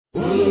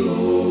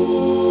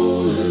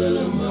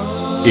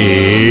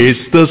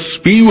It's the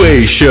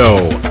Spiwe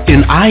Show,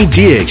 an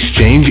idea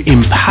exchange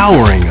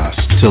empowering us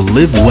to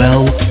live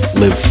well,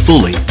 live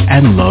fully,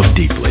 and love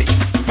deeply.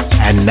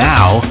 And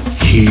now,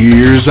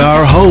 here's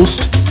our host,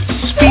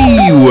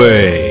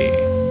 Spiwe.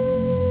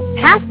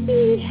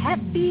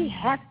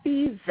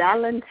 Happy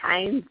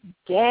Valentine's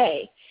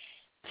Day.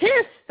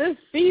 'Tis the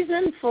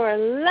season for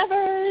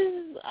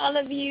lovers. All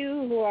of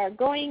you who are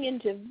going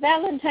into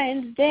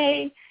Valentine's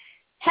Day,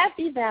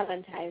 happy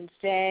Valentine's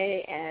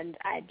Day. And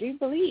I do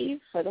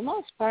believe, for the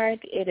most part,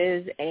 it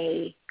is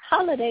a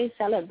holiday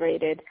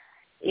celebrated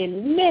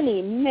in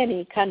many,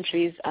 many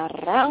countries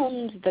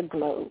around the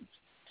globe.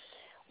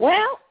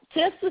 Well,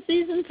 'tis the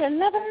season for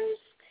lovers.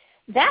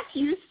 That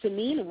used to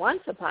mean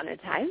once upon a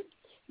time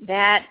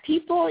that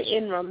people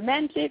in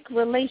romantic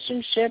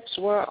relationships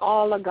were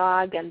all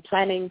agog and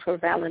planning for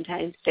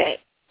Valentine's Day,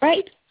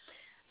 right?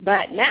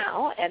 But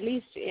now, at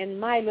least in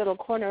my little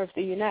corner of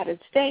the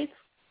United States,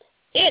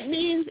 it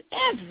means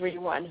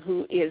everyone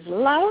who is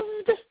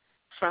loved,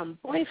 from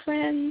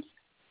boyfriends,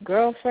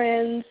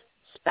 girlfriends,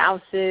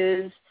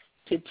 spouses,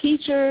 to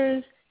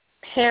teachers,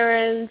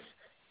 parents,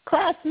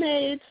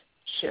 classmates,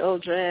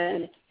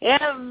 children.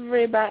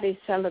 Everybody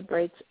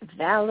celebrates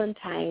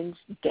Valentine's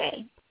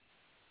Day.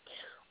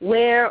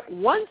 Where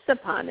once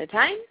upon a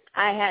time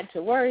I had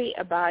to worry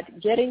about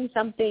getting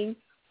something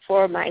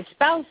for my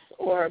spouse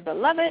or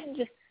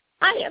beloved,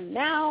 I am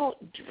now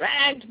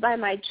dragged by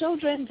my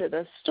children to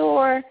the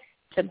store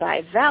to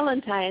buy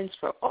Valentines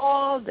for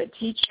all the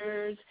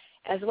teachers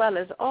as well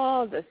as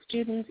all the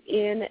students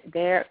in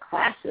their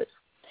classes.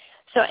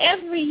 So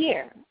every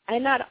year I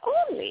not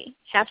only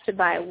have to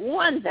buy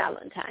one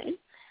Valentine,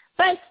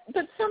 but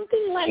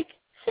something like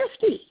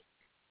 50.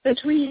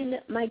 Between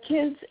my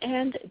kids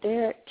and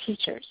their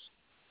teachers.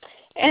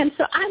 And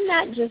so I'm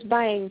not just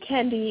buying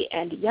candy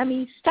and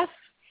yummy stuff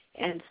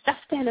and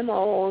stuffed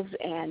animals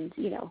and,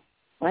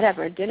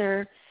 whatever,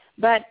 dinner,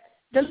 but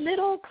the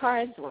little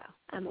cards. Well,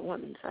 I'm a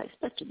woman, so I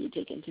expect to be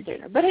taken to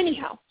dinner. But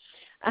anyhow,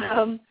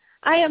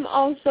 I am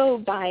also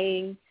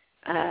buying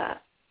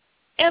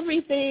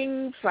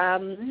everything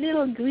from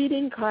little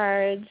greeting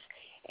cards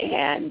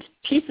and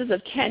pieces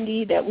of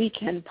candy that we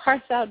can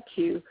parse out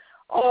to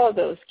all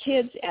those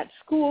kids at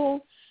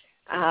school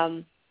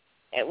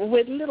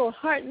with little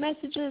heart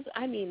messages.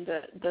 I mean,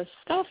 the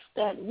stuff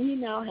that we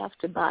now have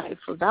to buy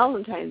for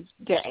Valentine's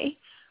Day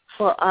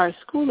for our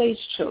school-age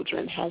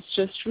children has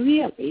just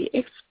really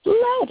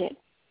exploded.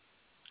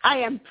 I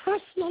am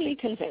personally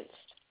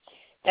convinced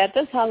that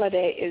this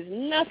holiday is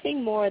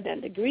nothing more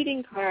than the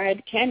greeting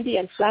card, candy,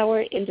 and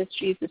flower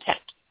industry's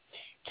attempt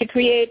to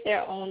create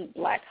their own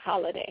Black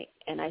holiday.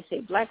 And I say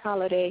Black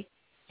holiday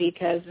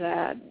because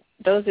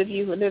those of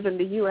you who live in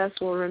the U.S.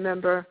 will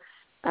remember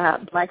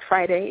Black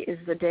Friday is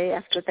the day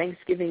after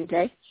Thanksgiving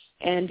Day,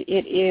 and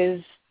it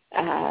is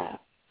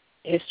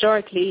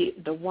historically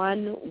the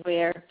one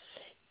where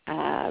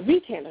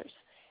retailers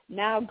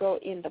now go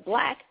in the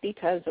black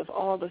because of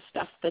all the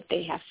stuff that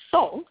they have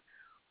sold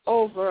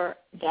over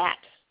that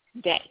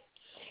day.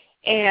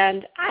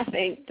 And I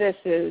think this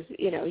is,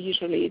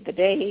 usually the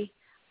day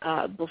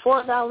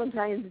before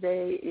Valentine's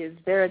Day is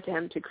their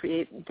attempt to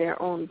create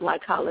their own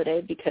Black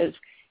holiday because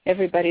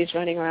everybody's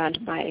running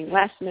around buying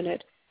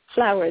last-minute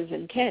flowers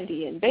and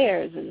candy and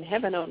bears and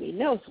heaven only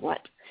knows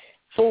what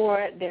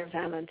for their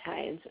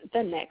Valentines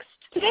the next.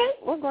 Today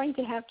we're going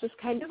to have just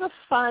kind of a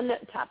fun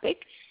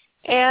topic,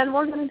 and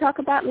we're going to talk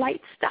about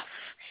light stuff.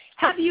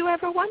 Have you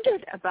ever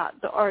wondered about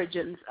the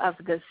origins of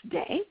this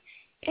day?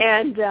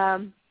 And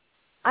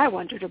I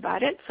wondered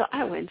about it, so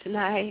I went and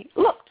I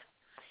looked.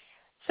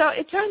 So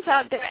it turns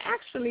out there are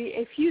actually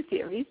a few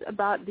theories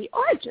about the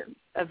origin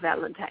of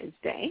Valentine's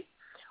Day.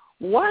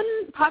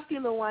 One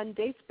popular one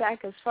dates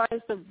back as far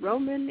as the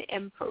Roman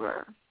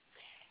Empire.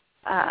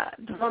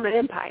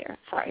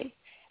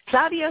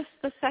 Claudius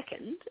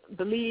II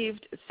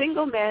believed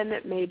single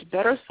men made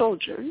better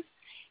soldiers,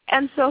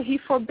 and so he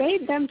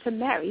forbade them to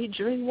marry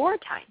during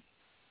wartime.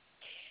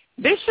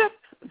 Bishop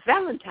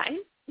Valentine,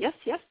 yes,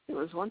 there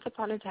was once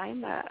upon a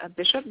time a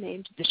bishop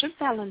named Bishop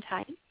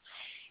Valentine.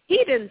 He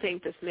didn't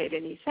think this made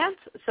any sense,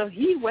 so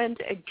he went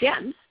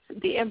against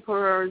the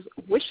emperor's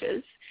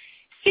wishes,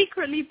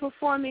 secretly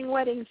performing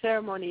wedding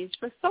ceremonies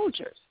for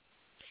soldiers.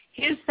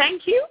 His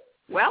thank you?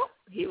 Well,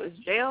 he was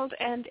jailed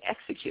and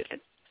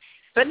executed,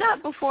 but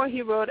not before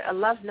he wrote a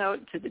love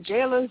note to the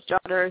jailer's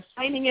daughter,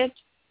 signing it,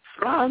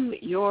 "From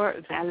your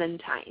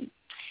Valentine."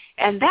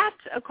 And that,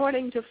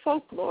 according to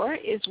folklore,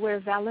 is where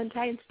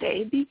Valentine's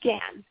Day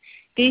began,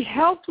 the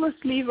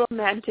helplessly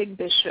romantic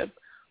bishop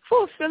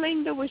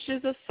fulfilling the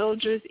wishes of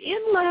soldiers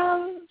in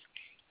love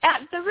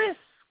at the risk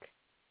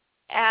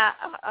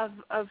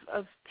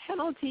of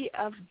penalty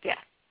of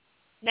death.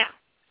 Now,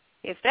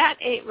 if that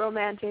ain't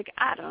romantic,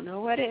 I don't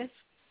know what is.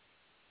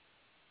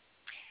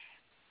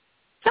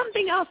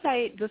 Something else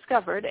I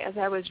discovered as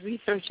I was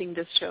researching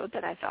this show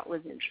that I thought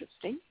was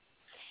interesting.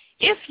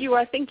 If you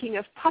are thinking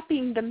of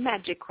popping the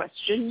magic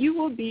question, you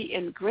will be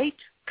in great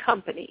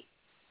company.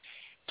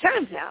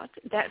 Turns out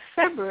that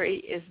February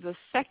is the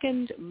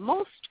second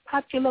most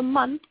popular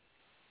month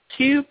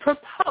to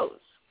propose.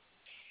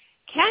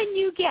 Can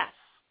you guess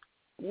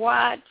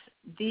what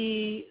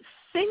the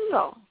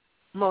single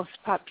most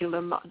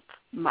popular month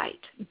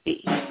might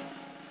be?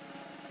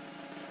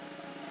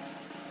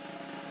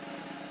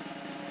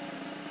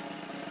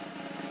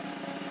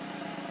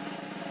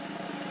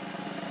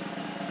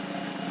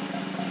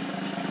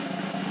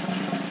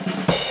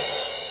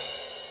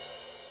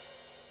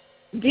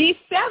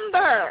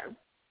 December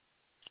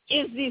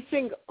is the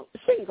single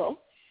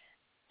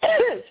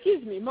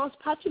most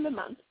popular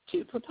month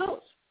to propose.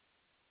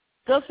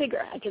 Go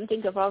figure. I can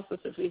think of all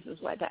sorts of reasons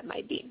why that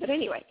might be. But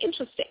anyway,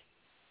 interesting.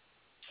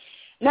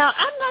 Now,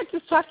 I'm not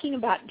just talking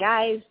about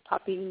guys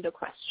popping the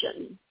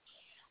question.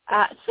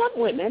 Some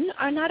women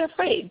are not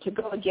afraid to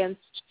go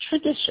against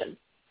tradition.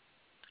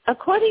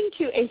 According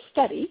to a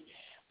study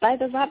by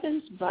the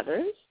Robbins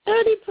brothers,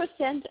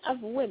 30%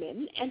 of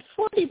women and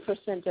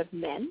 40% of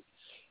men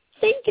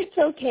think it's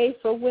okay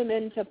for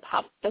women to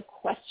pop the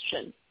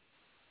question.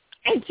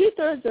 And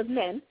 2/3 of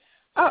men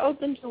are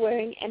open to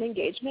wearing an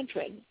engagement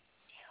ring.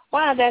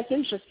 While that's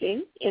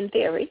interesting in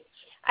theory,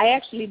 I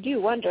actually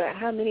do wonder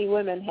how many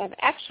women have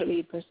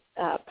actually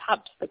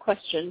popped the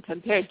question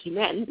compared to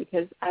men,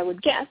 because I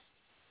would guess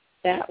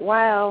that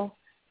while,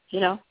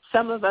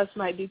 some of us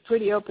might be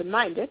pretty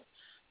open-minded,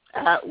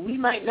 we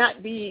might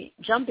not be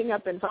jumping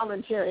up and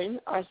volunteering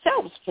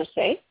ourselves, per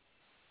se,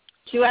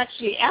 to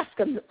actually ask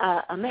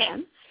a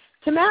man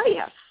to marry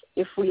us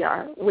if we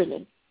are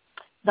women.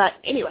 But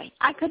anyway,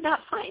 I could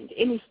not find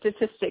any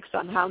statistics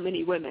on how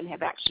many women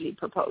have actually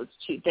proposed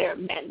to their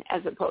men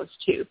as opposed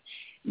to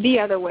the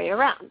other way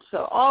around.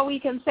 So all we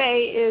can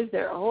say is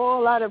there are a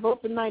whole lot of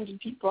open-minded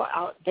people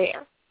out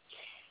there.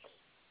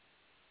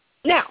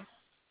 Now,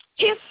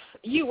 if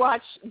you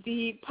watch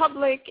the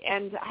public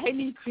and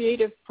highly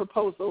creative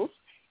proposals,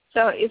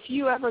 so if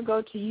you ever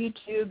go to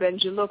YouTube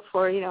and you look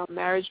for,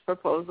 marriage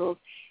proposals,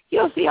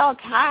 you'll see all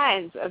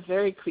kinds of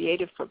very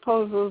creative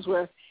proposals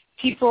where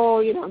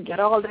people, get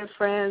all their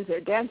friends,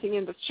 they're dancing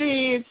in the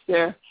streets,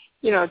 they're,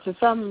 to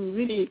some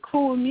really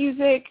cool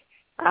music.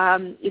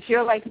 If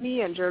you're like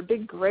me and you're a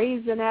big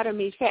Grey's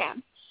Anatomy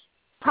fan,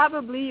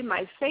 probably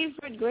my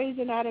favorite Grey's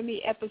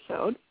Anatomy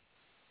episode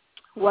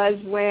was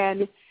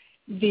when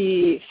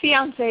the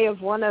fiancé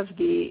of one of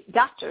the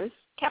doctors,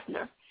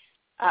 Kepner,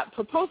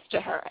 proposed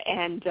to her,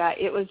 and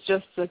it was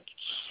just the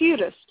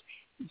cutest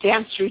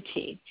dance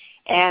routine.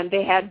 And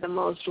they had the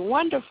most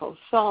wonderful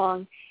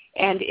song,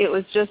 and it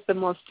was just the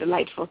most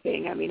delightful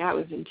thing. I mean, I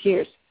was in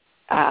tears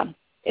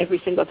every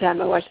single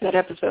time I watched that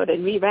episode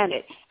and reran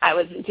it. I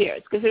was in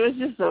tears because it was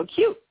just so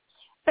cute.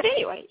 But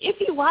anyway, if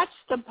you watch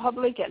the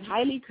public and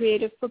highly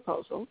creative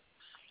proposals,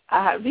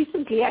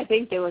 recently I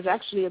think there was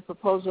actually a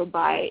proposal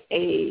by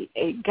a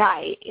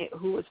guy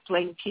who was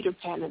playing Peter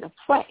Pan in a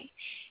play,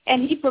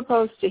 and he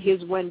proposed to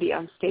his Wendy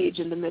on stage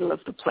in the middle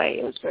of the play.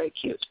 It was very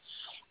cute.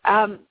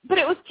 But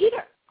it was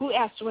Peter who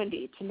asked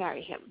Wendy to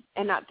marry him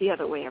and not the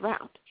other way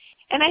around.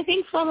 And I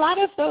think for a lot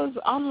of those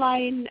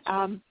online,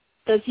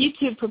 those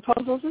YouTube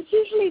proposals, it's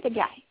usually the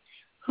guy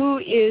who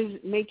is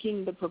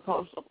making the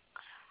proposal.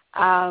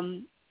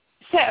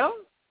 So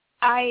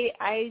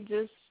I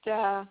just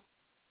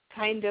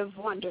kind of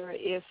wonder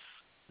if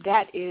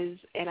that is,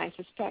 and I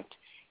suspect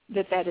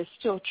that is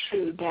still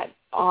true, that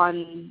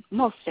on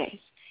most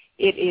days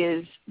it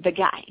is the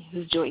guy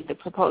who's doing the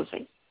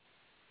proposing.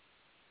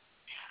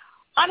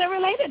 On a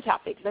related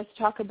topic, let's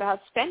talk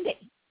about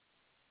spending.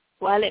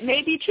 While it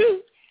may be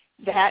true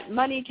that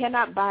money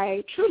cannot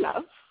buy true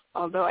love,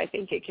 although I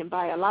think it can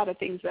buy a lot of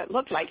things that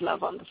look like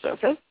love on the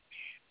surface,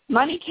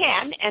 money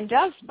can and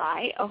does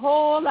buy a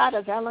whole lot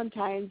of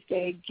Valentine's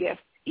Day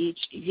gifts each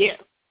year.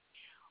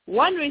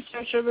 One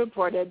researcher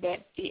reported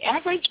that the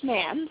average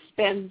man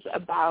spends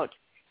about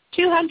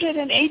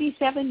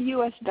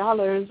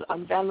 $287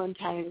 on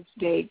Valentine's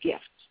Day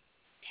gifts.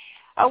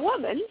 A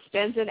woman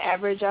spends an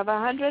average of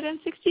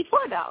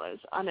 $164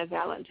 on a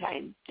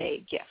Valentine's Day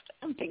gift.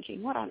 I'm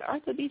thinking, what on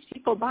earth are these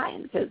people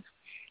buying? Because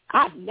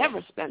I've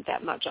never spent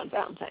that much on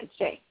Valentine's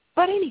Day.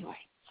 But anyway,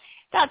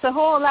 that's a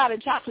whole lot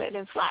of chocolate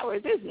and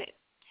flowers, isn't it?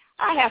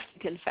 I have to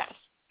confess,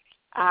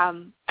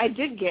 I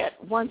did get,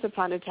 once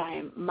upon a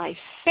time, my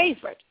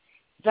favorite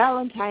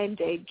Valentine's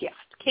Day gift.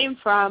 Came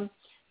from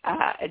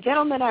a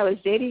gentleman I was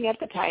dating at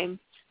the time,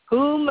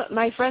 whom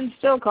my friends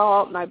still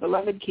call my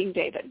beloved King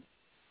David.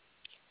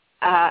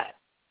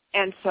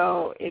 And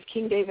so if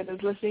King David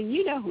is listening,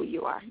 you know who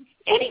you are.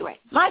 Anyway,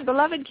 my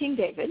beloved King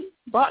David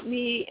bought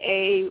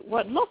me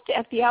what looked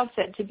at the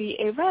outset to be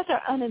a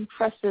rather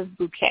unimpressive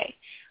bouquet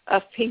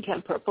of pink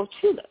and purple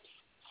tulips.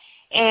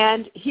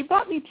 And he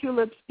bought me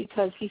tulips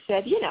because he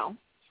said,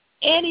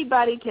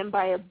 anybody can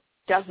buy a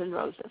dozen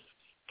roses.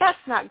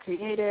 That's not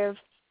creative.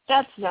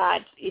 That's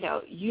not,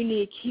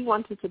 unique. He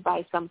wanted to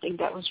buy something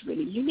that was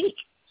really unique.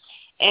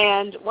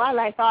 And while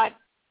I thought,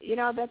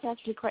 that's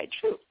actually quite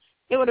true,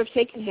 it would have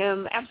taken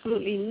him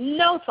absolutely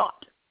no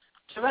thought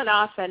to run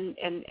off and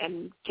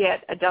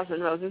get a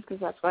dozen roses,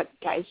 because that's what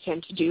guys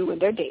tend to do when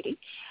they're dating.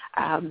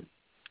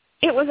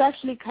 It was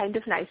actually kind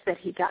of nice that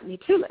he got me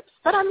tulips.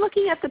 But I'm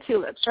looking at the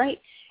tulips, right?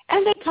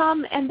 And they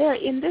come and they're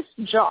in this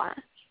jar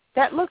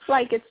that looks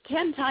like it's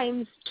 10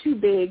 times too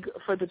big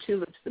for the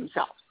tulips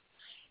themselves.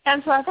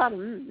 And so I thought,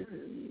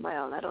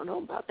 well, I don't know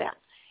about that.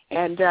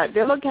 And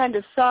they look kind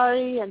of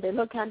sorry, and they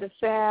look kind of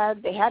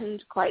sad. They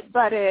hadn't quite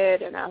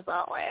budded, and I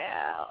thought,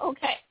 well,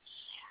 okay.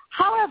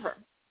 However,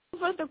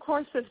 over the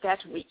course of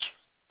that week,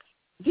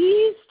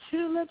 these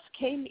tulips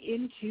came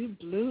into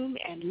bloom,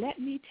 and let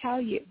me tell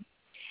you,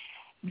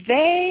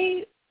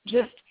 they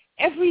just,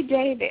 every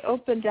day they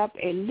opened up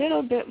a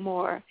little bit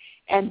more,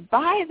 and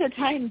by the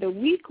time the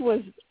week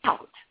was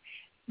out,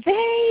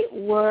 they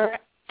were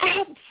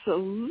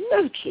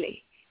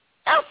absolutely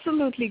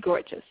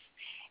gorgeous.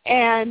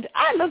 And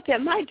I looked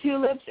at my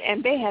tulips,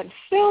 and they had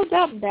filled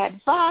up that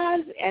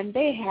vase, and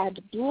they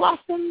had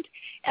blossomed,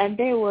 and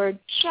they were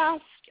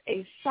just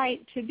a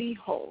sight to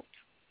behold.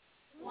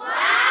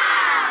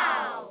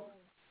 Wow!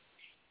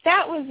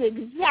 That was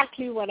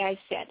exactly what I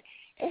said.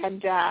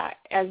 And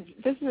as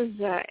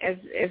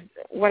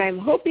what I'm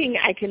hoping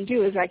I can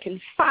do is I can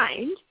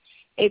find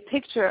a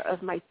picture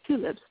of my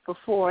tulips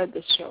before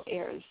the show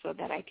airs so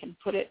that I can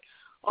put it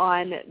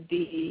on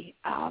the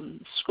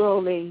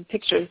scrolling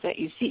pictures that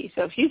you see.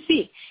 So if you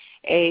see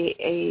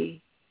a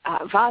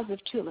vase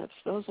of tulips,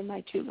 those are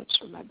my tulips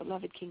from my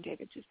beloved King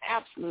David. Just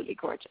absolutely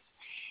gorgeous.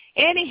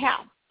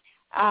 Anyhow,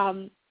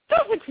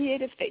 those are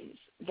creative things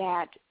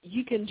that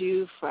you can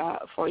do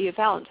for your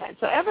Valentine.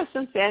 So ever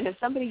since then, if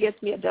somebody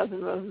gets me a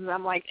dozen roses,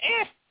 I'm like,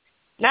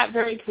 not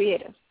very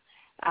creative.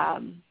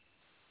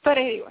 But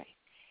anyway,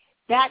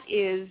 that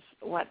is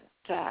what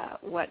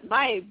at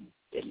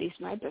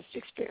least my best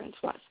experience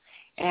was.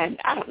 And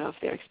I don't know if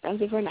they're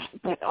expensive or not,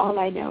 but all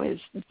I know is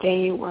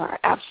they were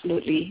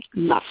absolutely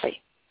lovely.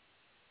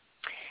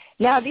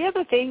 Now, the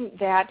other thing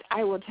that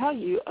I will tell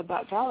you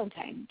about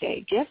Valentine's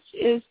Day gifts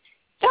is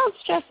don't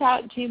stress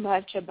out too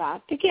much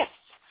about the gifts.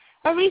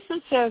 A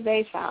recent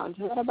survey found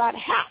that about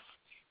half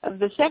of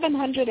the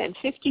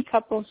 750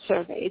 couples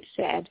surveyed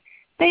said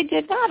they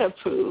did not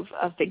approve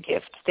of the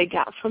gift they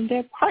got from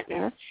their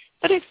partner,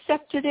 but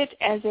accepted it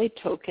as a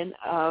token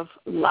of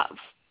love.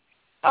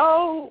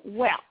 Oh,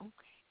 well.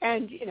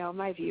 And,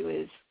 my view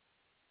is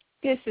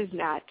this is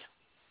not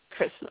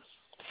Christmas.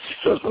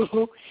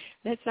 So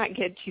let's not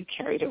get too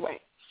carried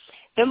away.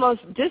 The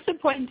most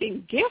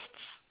disappointing gifts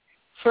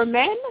for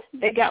men,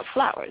 they got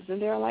flowers, and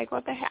they're like,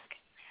 what the heck?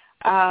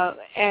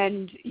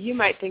 And you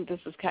might think this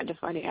is kind of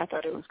funny. I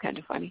thought it was kind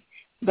of funny.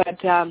 But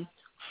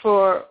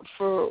for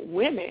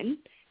women,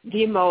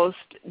 the most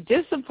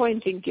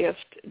disappointing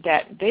gift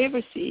that they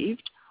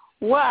received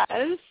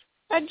was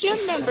a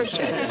gym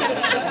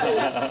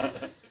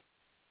membership.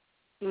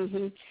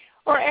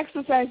 Or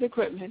exercise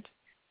equipment.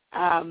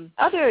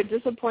 Other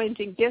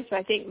disappointing gifts,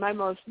 I think my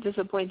most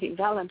disappointing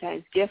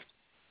Valentine's gift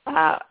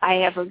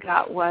I ever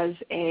got was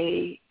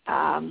a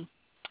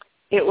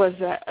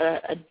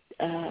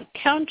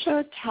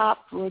countertop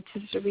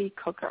rotisserie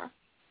cooker.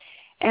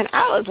 And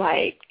I was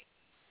like,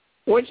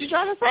 what you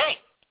trying to say?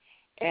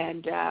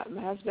 And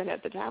my husband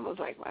at the time was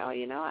like, well,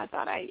 I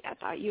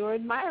thought you were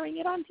admiring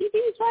it on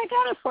TV, so I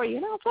got it for you.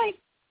 And I was like,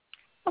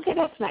 okay,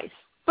 that's nice.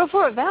 But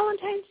for a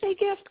Valentine's Day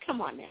gift, come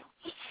on now.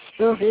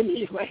 So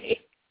anyway,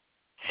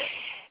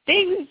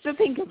 things to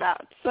think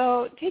about.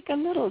 So take a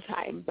little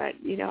time, but,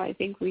 I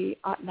think we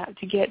ought not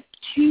to get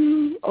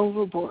too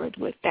overboard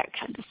with that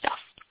kind of stuff.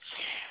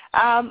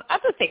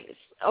 Other things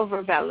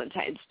over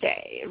Valentine's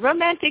Day.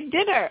 Romantic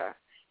dinner.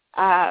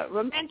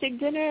 Romantic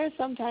dinner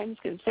sometimes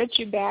can set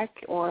you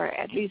back, or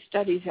at least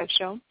studies have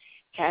shown,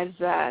 has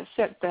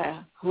set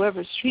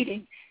whoever's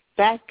treating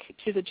back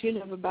to the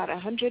tune of about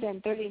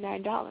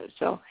 $139.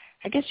 So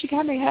I guess you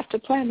kind of have to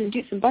plan and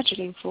do some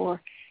budgeting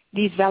for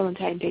these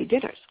Valentine's Day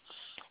dinners.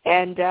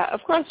 And,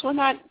 of course, we're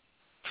not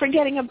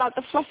forgetting about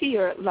the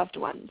fluffier loved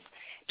ones.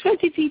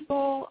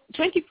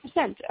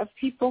 20% of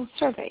people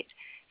surveyed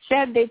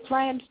said they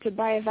planned to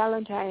buy a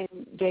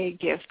Valentine's Day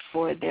gift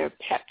for their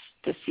pets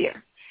this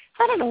year.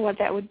 I don't know what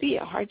that would be,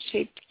 a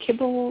heart-shaped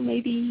kibble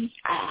maybe,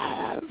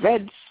 a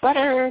red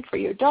sweater for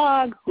your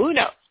dog, who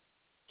knows?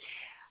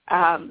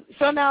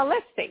 So now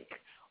let's think.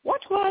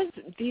 What was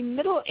the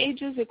Middle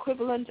Ages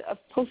equivalent of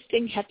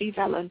posting Happy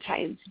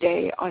Valentine's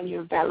Day on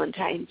your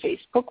Valentine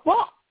Facebook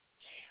wall?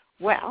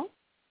 Well,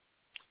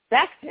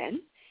 back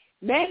then,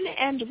 men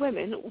and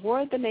women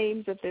wore the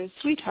names of their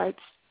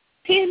sweethearts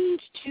pinned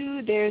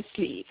to their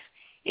sleeve.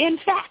 In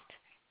fact,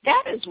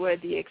 that is where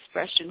the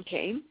expression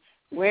came,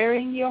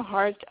 wearing your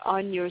heart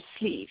on your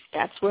sleeve.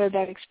 That's where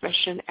that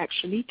expression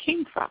actually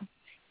came from.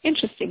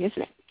 Interesting,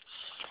 isn't it?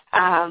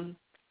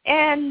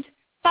 And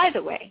by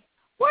the way,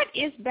 what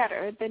is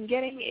better than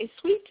getting a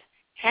sweet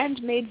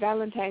handmade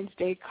Valentine's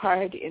Day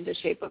card in the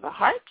shape of a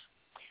heart?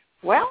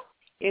 Well,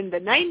 in the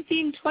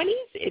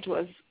 1920s, it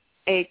was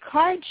a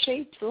card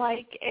shaped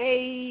like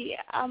a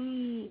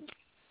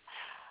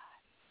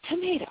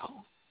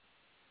tomato.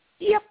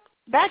 Yep.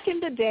 Back in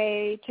the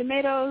day,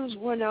 tomatoes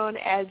were known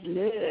as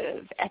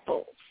love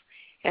apples.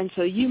 And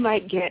so you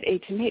might get a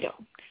tomato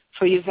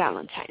for your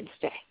Valentine's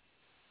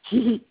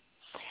Day.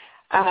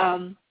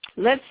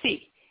 Let's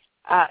see.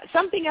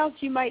 Something else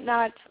you might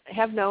not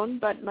have known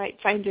but might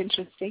find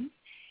interesting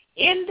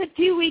In the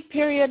 2-week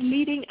period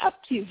leading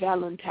up to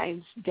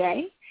Valentine's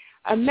Day,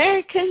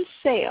 American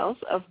sales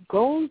of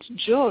gold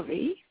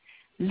jewelry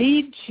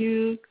lead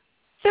to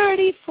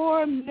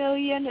 34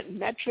 million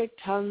metric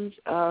tons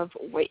of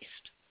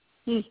waste.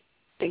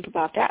 Think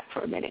about that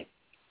for a minute.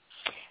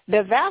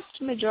 The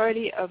vast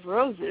majority of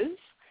roses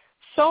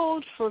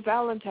sold for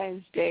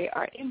Valentine's Day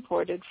are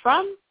imported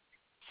from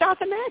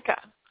South America,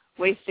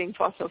 wasting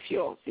fossil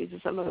fuels. These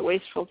are some of the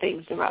wasteful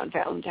things around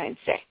Valentine's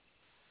Day.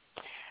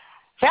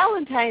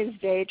 Valentine's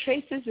Day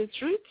traces its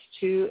roots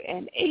to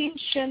an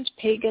ancient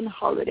pagan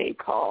holiday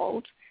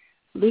called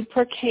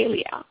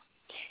Lupercalia,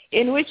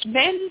 in which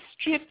men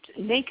stripped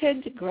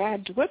naked,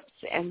 grabbed whips,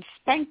 and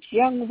spanked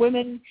young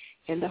women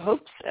in the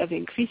hopes of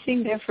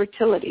increasing their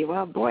fertility.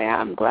 Well, boy,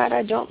 I'm glad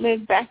I don't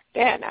live back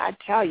then, I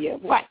tell you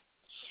what.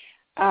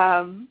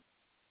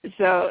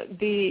 So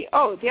the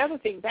other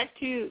thing, back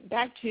to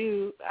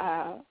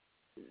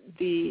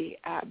the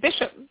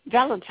Bishop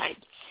Valentine.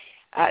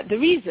 The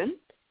reason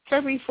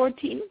February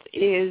 14th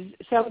is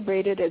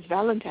celebrated as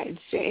Valentine's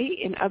Day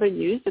in other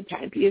news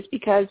apparently is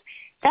because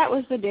that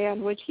was the day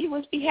on which he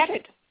was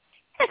beheaded,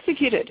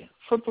 executed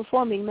for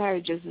performing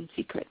marriages in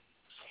secret.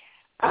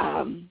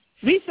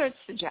 Research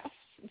suggests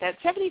that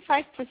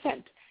 75%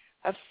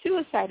 of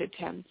suicide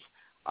attempts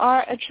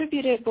are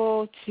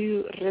attributable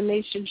to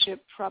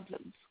relationship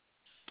problems.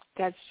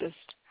 That's just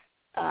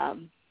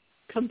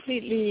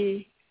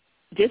completely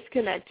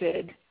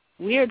disconnected,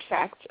 weird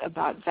facts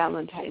about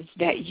Valentine's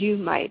that you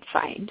might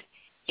find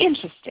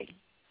interesting.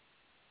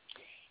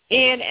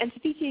 And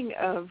speaking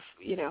of,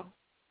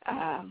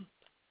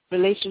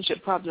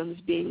 relationship problems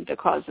being the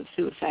cause of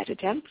suicide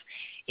attempts,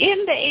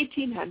 in the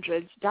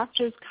 1800s,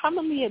 doctors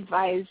commonly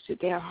advised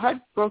their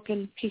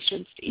heartbroken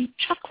patients to eat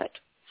chocolate.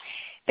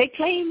 They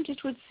claimed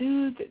it would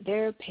soothe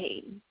their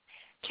pain.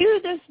 To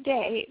this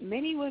day,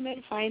 many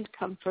women find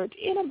comfort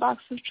in a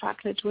box of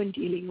chocolate when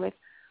dealing with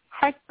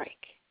heartbreak.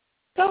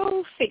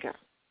 Go figure.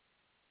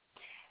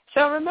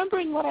 So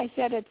remembering what I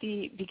said at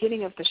the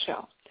beginning of the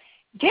show,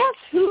 guess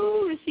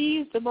who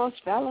receives the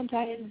most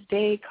Valentine's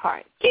Day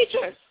cards?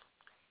 Teachers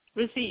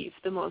receive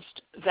the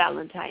most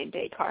Valentine's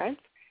Day cards,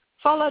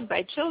 followed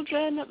by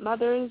children,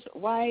 mothers,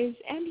 wives,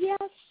 and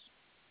yes,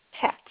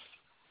 pets.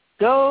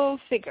 Go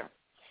figure.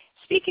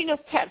 Speaking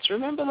of pets,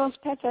 remember those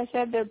pets I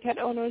said, they're pet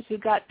owners who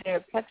got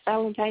their pets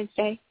Valentine's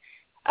Day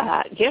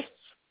gifts?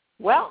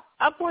 Well,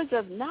 upwards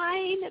of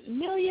 9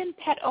 million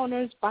pet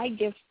owners buy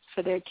gifts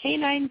for their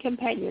canine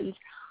companions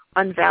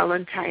on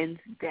Valentine's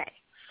Day.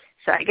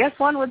 So I guess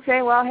one would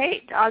say, well,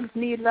 hey, dogs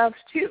need love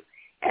too.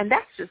 And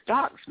that's just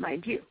dogs,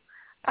 mind you.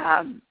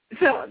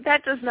 So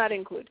that does not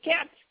include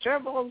cats,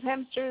 gerbils,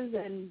 hamsters,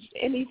 and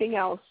anything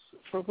else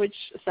for which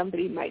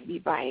somebody might be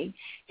buying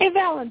a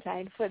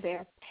Valentine for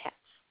their pets.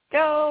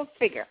 Go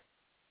figure.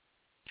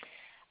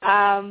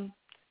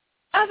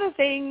 Other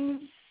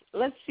things,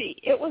 let's see.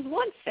 It was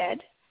once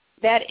said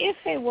that if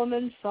a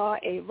woman saw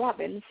a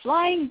robin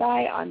flying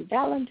by on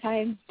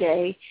Valentine's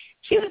Day,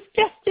 she was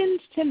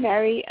destined to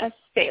marry a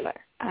sailor.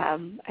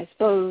 I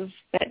suppose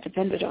that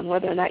depended on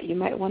whether or not you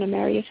might want to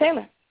marry a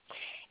sailor.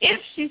 If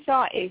she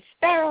saw a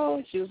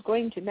sparrow, she was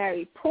going to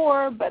marry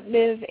poor but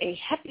live a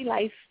happy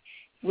life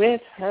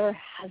with her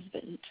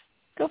husband.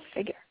 Go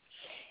figure.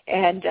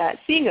 And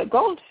seeing a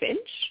goldfinch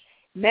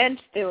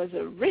meant there was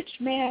a rich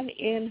man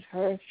in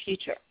her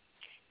future.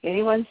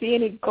 Anyone see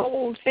any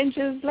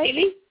goldfinches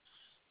lately?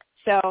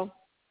 So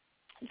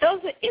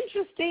those are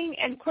interesting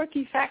and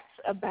quirky facts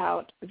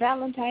about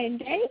Valentine's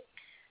Day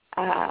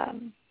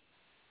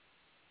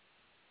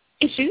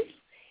issues.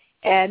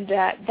 And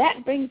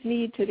that brings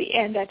me to the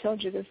end. I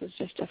told you this was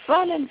just a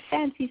fun and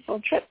fanciful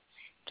trip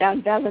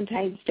down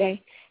Valentine's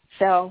Day.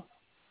 So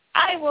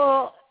I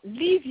will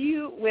leave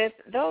you with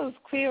those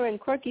queer and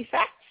quirky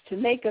facts to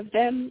make of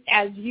them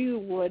as you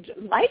would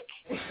like.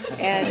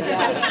 And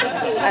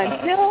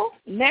until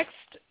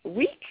next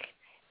week,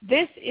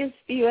 this is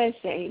Spiwe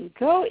saying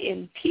go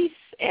in peace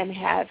and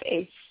have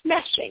a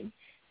smashing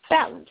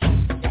Valentine's.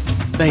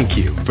 Thank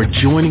you for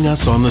joining us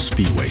on The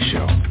Spiwe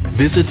Show.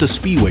 Visit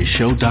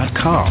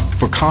thespiweshow.com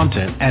for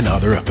content and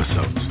other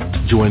episodes.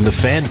 Join the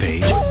fan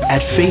page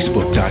at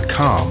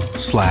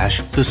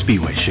facebook.com/The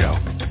Spiwe Show.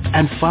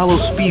 And follow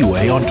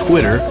Spiwe on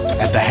Twitter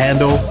at the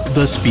handle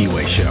The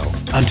Spiwe Show.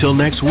 Until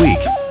next week,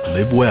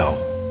 live well,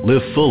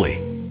 live fully,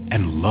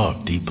 and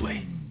love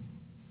deeply.